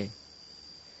款的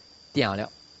定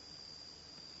了。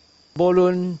无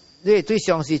论你的对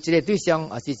象是一个对象，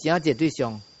还是真一个对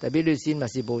象，代表你心嘛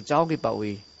是无走去别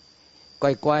位，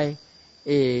乖乖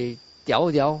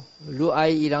调调，你爱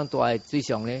伊人大的对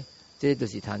象咧，这就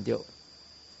是谈着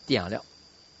定了。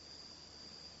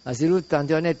若是你谈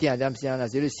着呢定点声，若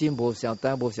是你心无相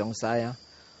当无相使啊，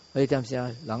迄点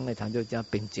声人会谈着真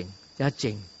平静，真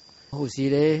静。有时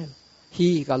咧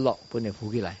喜甲乐本会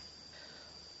浮起来。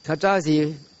较早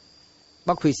是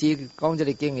捌开始讲这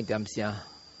个经的点声，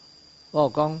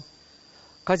我讲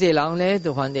较济人咧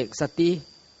就翻译萨地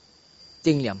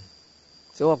正念，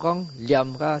所以我讲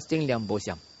念甲正念无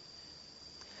相。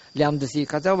念就是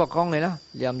较早我讲的啦，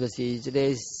念就是这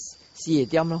个四个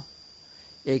点咯。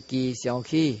会记、想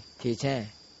起、提醒、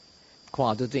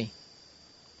看都对。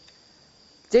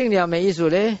正念的意思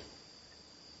咧，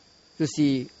就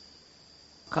是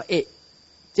较一。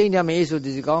正念的意思就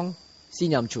是讲四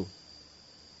念处。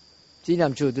四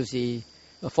念处就是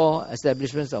four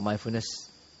establishments of mindfulness。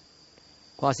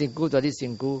看身躯在你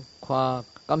身躯，看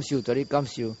感受在你感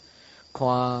受，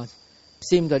看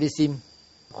心在你心，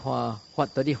看法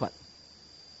在你法。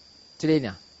这个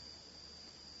呢，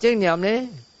正念咧。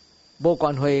无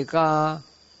关系甲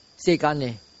世间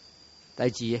的代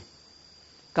志诶，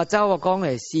较早我讲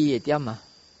诶四个点嘛，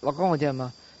我讲个点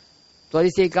嘛，在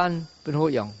你世间本好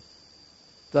用，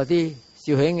在你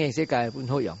修行诶世界本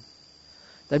好用。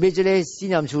特别这个四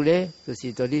念处咧，就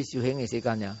是在你修行诶世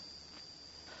间呀，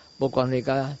无关系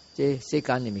甲这世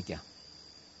间诶物件，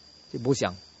就无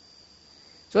相。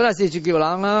所以若是一个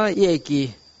人啊，伊会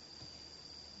记，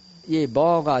伊会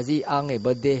无甲是红诶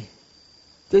不得。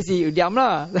这是有念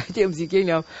啦，这不是正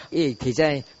念。提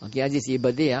醒，今日是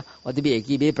不对啊，我特别会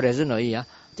记别 present 而已啊。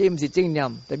这不是正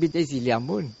念，特别这是念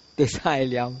本，第三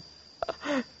念，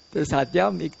第三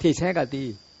点提醒家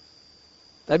己。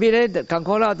特别咧，看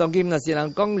看啦，当今那些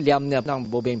人讲念念人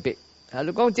无明白，啊，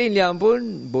你讲正念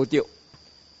本无对，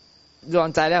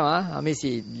乱知了啊，阿咪是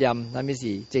念，阿咪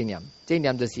是正念，正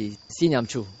念就是四念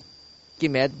处。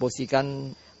今日无时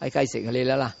间爱解释你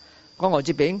啦。讲我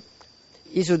这边，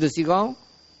意思就是讲。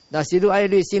若是你爱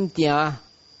你心定，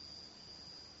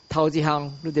头一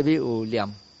项你特别有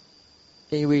念，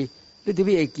因为你特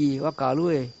别会记我教你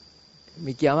诶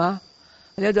物件嘛，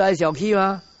你就爱想起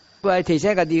嘛，不爱提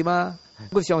醒家己嘛，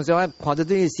不常常爱看到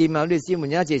对心嘛，你心有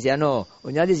影济善哦，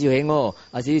有影你修行哦，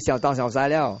还是相当上使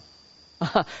了，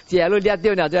只要你抓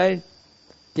到了再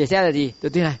提醒家己，就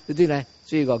对来，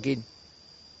注意个紧，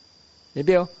你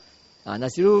表啊，若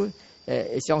是你。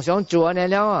常常做安尼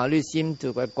了啊，你心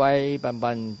就乖乖慢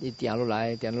慢一定落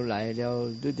来了，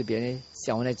你这边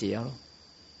想安尼这样咯。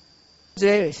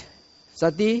这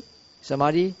萨地、什么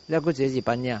的，了个这是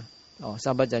班呀，哦，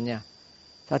三班真呀。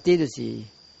萨地就是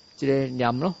这个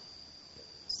念咯，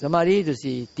什么的就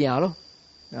是定咯，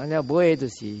然后尾就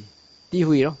是智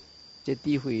慧咯，这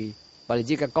智慧把你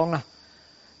自己讲啦。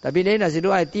特别呢，若是你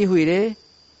爱智慧咧，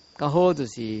较好就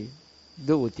是你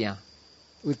有定，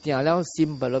有定了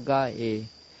心不落个会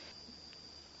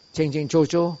清清楚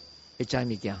楚会知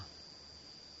物件。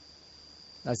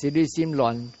若是你心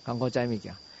乱，càng khó知物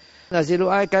件。若是你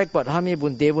爱解决虾米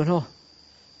问题本好，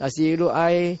若是你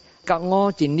爱觉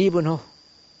悟真理本好，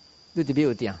你特别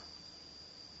有定。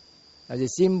若是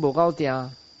心无够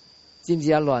定，心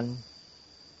只乱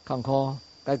，càng khó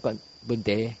解决问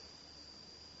题。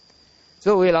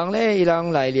所以有人咧，伊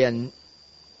人来练，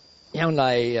样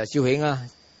来修行啊，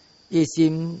伊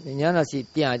心人家若是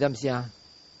定点啥，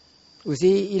有时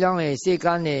伊人诶世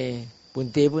间诶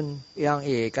问题本，伊人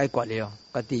会解决了，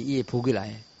家己伊会扑起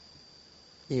来，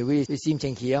因为心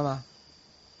清气啊嘛。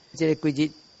这个几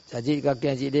日，昨日甲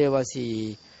今日咧，我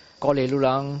是鼓励路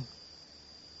人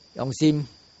用心，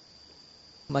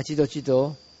嘛知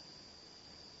道，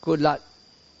骨力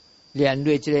练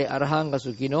对这个阿拉汉个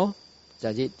事情咯，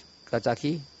昨日。个早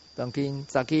起，当天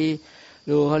早起，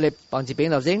如何嚟帮一边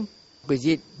头先，规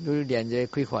日你练这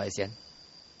开快先。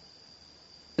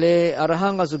咧阿拉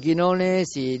汉个事情呢，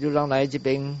是你人来这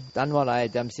边，等我来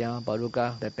点声，把路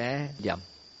个白白念。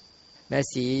咩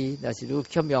事？那是你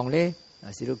欠用咧，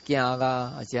那是你惊个，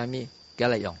还是虾米，加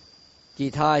来用。其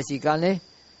他的时间呢，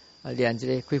练这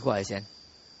个开快先。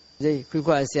这开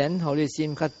快先，好你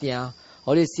心较定，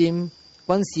好你心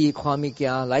关系看物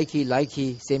件来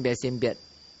去，先别。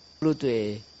你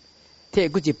对退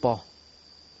过一步，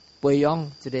培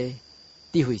养这个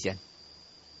智慧先，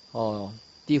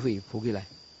智慧浮起来。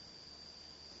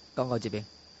讲到这边，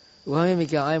有啥物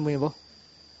件爱问无？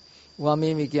有啥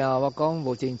物件我讲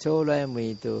无清楚咧，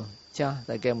问就请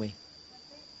大家问。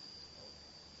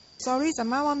Sorry， 怎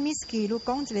么我 miss 去？你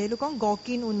讲一个，你讲5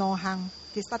件有2项，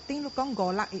其实顶你讲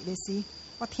5、6个是，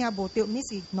我听无到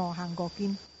miss 2项5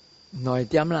件。哪一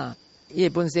点啦？伊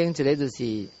本身一个就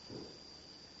是。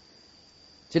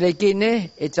一个见呢，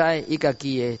会在伊家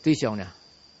己的对象啦。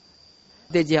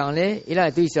第二项呢，伊拉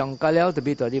对象改了特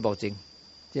别大啲保证，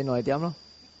即哪一点咯？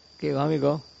叫啥物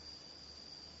讲？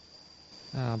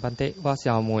班底我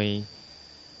小妹，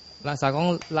咱啥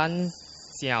讲咱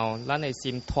想咱的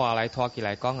心拖来拖去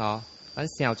来讲哦，咱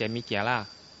想这物件啦。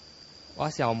我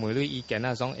小妹你意见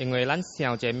啊，讲因为咱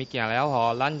想这物件了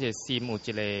吼，咱的心有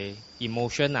一个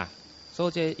emotion 啊，所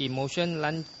以这 emotion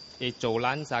咱。会做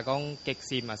咱啥讲激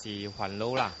心也是烦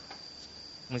恼啦，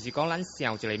毋是讲咱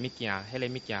想一个物件，迄个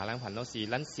物件咱烦恼是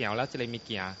咱想了即个物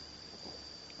件，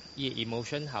伊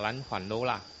emotion 互咱烦恼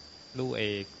啦。你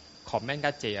会 comment 较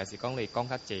济，还是讲你讲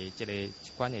较济即个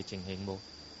关系情形无？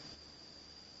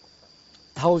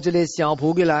头一个想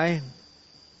浮起来，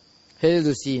迄个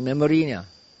就是 memory 呢。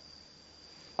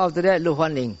后头咧你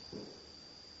反应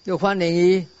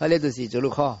伊，迄个就是做路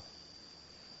考。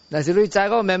但是你知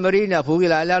个 memory 呢浮起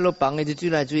来了，你放嘅就转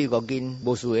来转去5件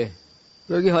无事嘅，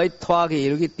你去可以拖去，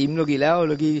你去点落去了，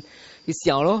你去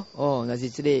想咯。那是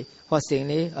这个发生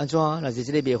咧安怎？那是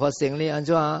这个未发生咧安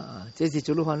怎？这是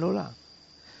做路烦恼啦。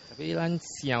特别咱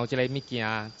想这个物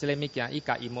件，伊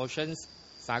甲 emotions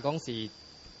啥讲是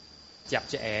接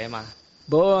一个嘛？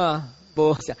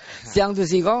无想就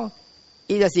是讲，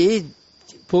伊就是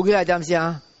浮起来点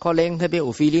啥，可能那边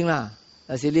有 feeling 啦。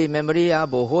但是你 memory 啊，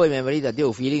无好嘅 memory 就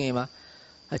有 feeling 嘅嘛，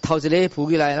头一个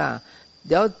浮起来啦。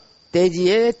然后第二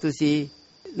个就是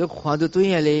你看到对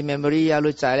嘅你 memory 啊，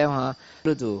你知了哈，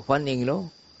你就反应咯。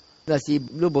但是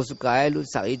你无熟解，你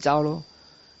杀伊走咯。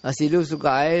但是你熟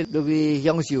解，你去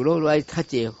享受咯，你爱较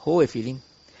济好嘅 feeling。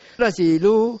但是你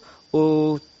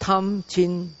有贪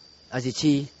嗔还是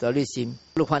痴，在你心，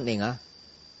你反应啊。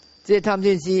这贪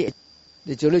嗔痴，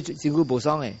你做你身躯无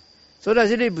爽嘅。所以那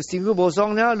是你身躯无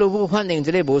爽了，你不反应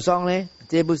这个无爽呢？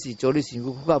这不是做你身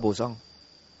躯更加无爽，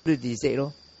你自识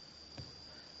咯。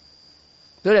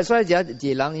所以所以一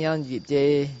人样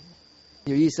这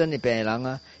有医生的病人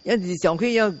啊，因是上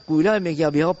去要贵了物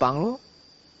件比较放咯。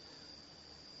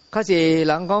较些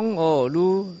人讲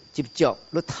你执着，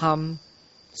你贪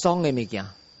爽的物件，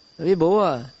你无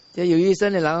啊？这有医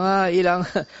生的人啊，伊人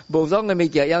无爽的物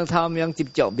件，样贪样执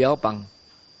着比较放，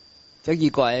真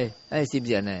奇怪是不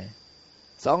是呢？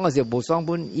爽嘅时候无爽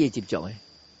本，伊会执着嘅，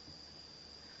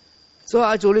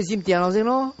所以做你先定落先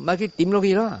咯，咪去点落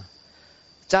去啦，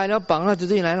摘了绑啦，就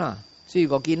对来啦，所以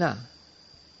5件啦，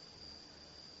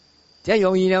真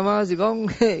容易啦嘛，是讲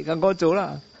咁我做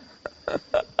啦。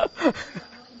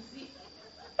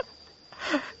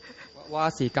我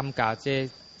是感觉这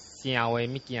想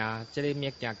嘅物件，即个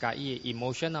物件甲伊嘅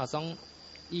emotion 啊，种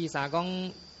伊啥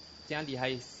讲真厉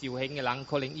害修行嘅人，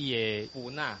可能伊会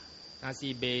本啊。但是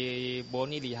无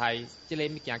你厉害，即个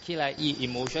物件起来，伊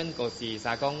emotion 就是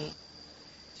啥讲，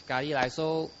家己来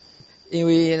说，因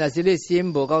为若是你心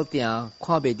无够定，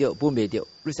看袂到，分袂到，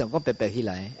你想讲白白起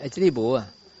来，这里无啊。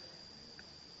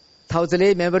头一个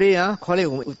memory 啊，可能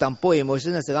有淡薄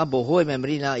emotion 啊，时间无好嘅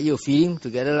memory 啦，有 feeling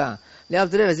together 啦。了后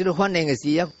一个若是你反应嘅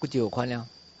时啊，佢就有看了，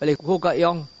你更加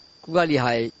用，更加厉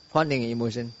害反应嘅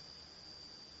emotion。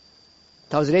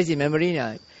头一个是 memory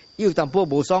啊，有淡薄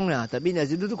无爽啦，特别若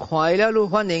是你看了，你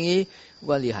反应伊更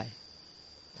加厉害。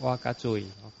我较注意，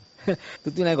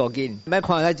都对来5件，莫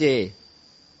看较济。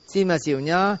心嘛是有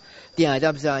影定下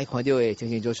点啥看到诶，清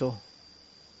清楚楚。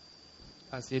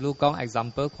但是你讲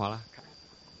example 看啦。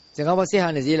正讲我细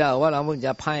汉日子啦，我人冇只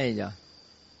歹咋。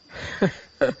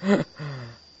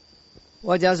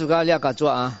我只暑假了甲做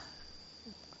啊，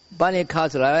把你卡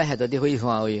出来下到啲灰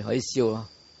看位，可以笑啊。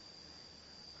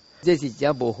这是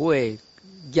只无好诶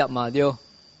业嘛对。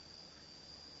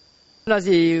那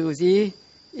是有时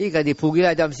伊家己扑起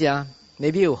来点啥，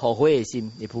未必有后悔诶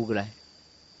心，你扑过来。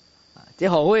这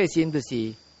后悔嘅心就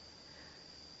是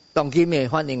当今嘅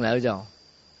反应嚟嗰種。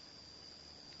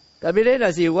特別咧，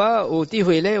若是我有機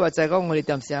會咧，我再講我哋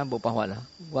點聲冇辦法啦。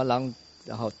我人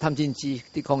然後貪嗔痴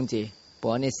啲控制，無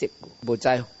安尼識，無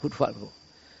再復發個。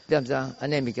點聲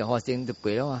安尼物件發生就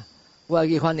過了嘛。我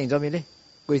嘅反應做咩咧？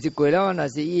過就過了，若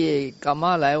是伊嘅幹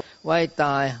嘛來，我係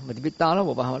打，咪就俾打咯，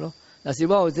冇辦法咯。若是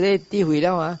我有這個機會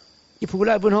了嘛，伊撲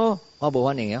來本好，我冇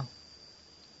反應了。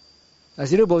若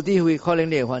是你冇機會，可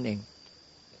能你會反應。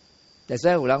但是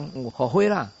有人有後悔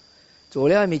啦，做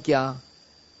了物件，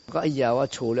哎呀，我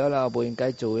錯了啦，不應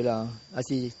該做啦，還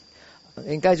是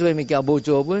應該做嘅物件冇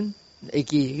做本，會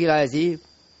記起來時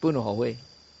本有後悔，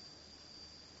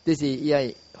這是伊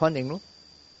係反應咯。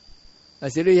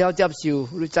但是你要接受，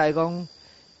你再講，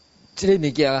這個物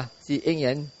件是應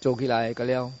然做起來個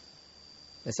了。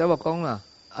但是我講啦，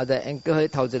啊，但應該去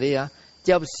頭一個啊，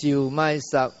接受買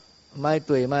實買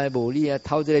對買無理啊，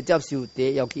頭一個接受第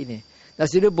一要緊嘅。但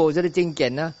是你無這個正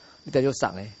見啊，你就要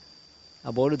殺嘅，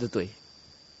啊無你就對。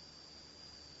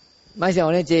買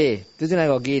上呢隻，都真係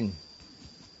5件。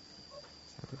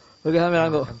佢嘅係咪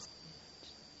兩個？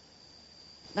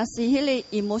那是迄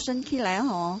個 emotion 起來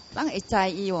吼，人會在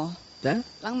意喎。人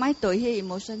買對迄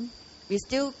emotion，we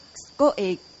still 個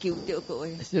會救到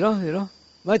佢。是咯是咯，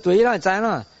買對啦，在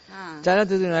啦，在啦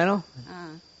對對來咯。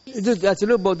就啊，只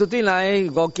你無對對來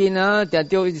5件啊，定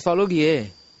掉掃落去嘅。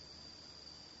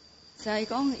就係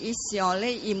講，伊想咧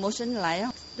emotion 來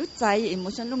啊，你在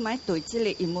emotion，你買對即個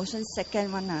emotion second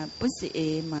one 啊，本是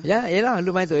會嘛。呀，會啦，你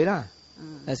買對啦，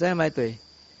所以買對。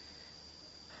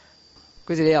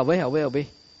佢是你後尾。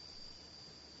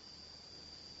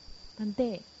但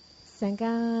係，成個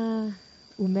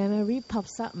有 memory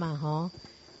pops up 嘛，嗬，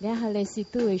然後你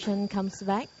situation comes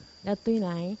back，แล้ว對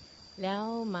來，แล้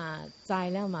ว嘛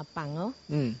在แล้ว嘛放哦。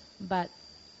but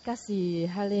假使迄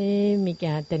個物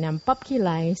件突然ป๊起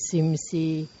來，是毋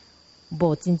是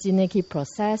無真正的去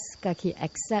process， 甲去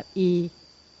accept 伊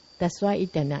 ，that's why 伊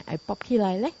突然會ป๊起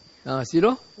來咧？是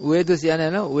咯，有嘅就是安尼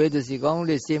咯，有嘅就是講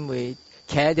你心會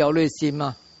卡掉你心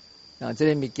嘛，這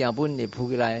個物件本會撲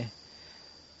起來。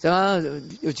像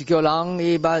有一個人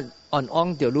伊捌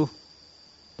按掉路，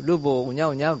路無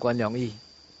有影原諒伊，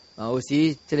有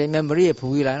時這個 memory 會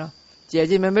撲起來咯。即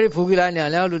係 memory 撲起來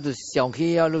了，你就想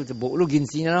起啊，你就無你認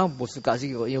真啦，無事解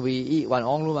釋個，因為伊冤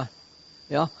枉你嘛，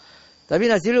對啊。特別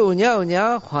若是你有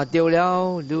影看到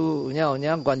了，你有影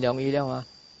原諒伊了嘛，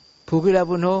撲起來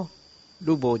本好，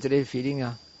你無這個 feeling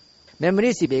啊。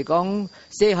memory 是袂講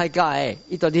寫係假嘅，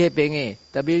伊到底係變嘅，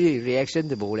特別你 reaction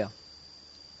就無了。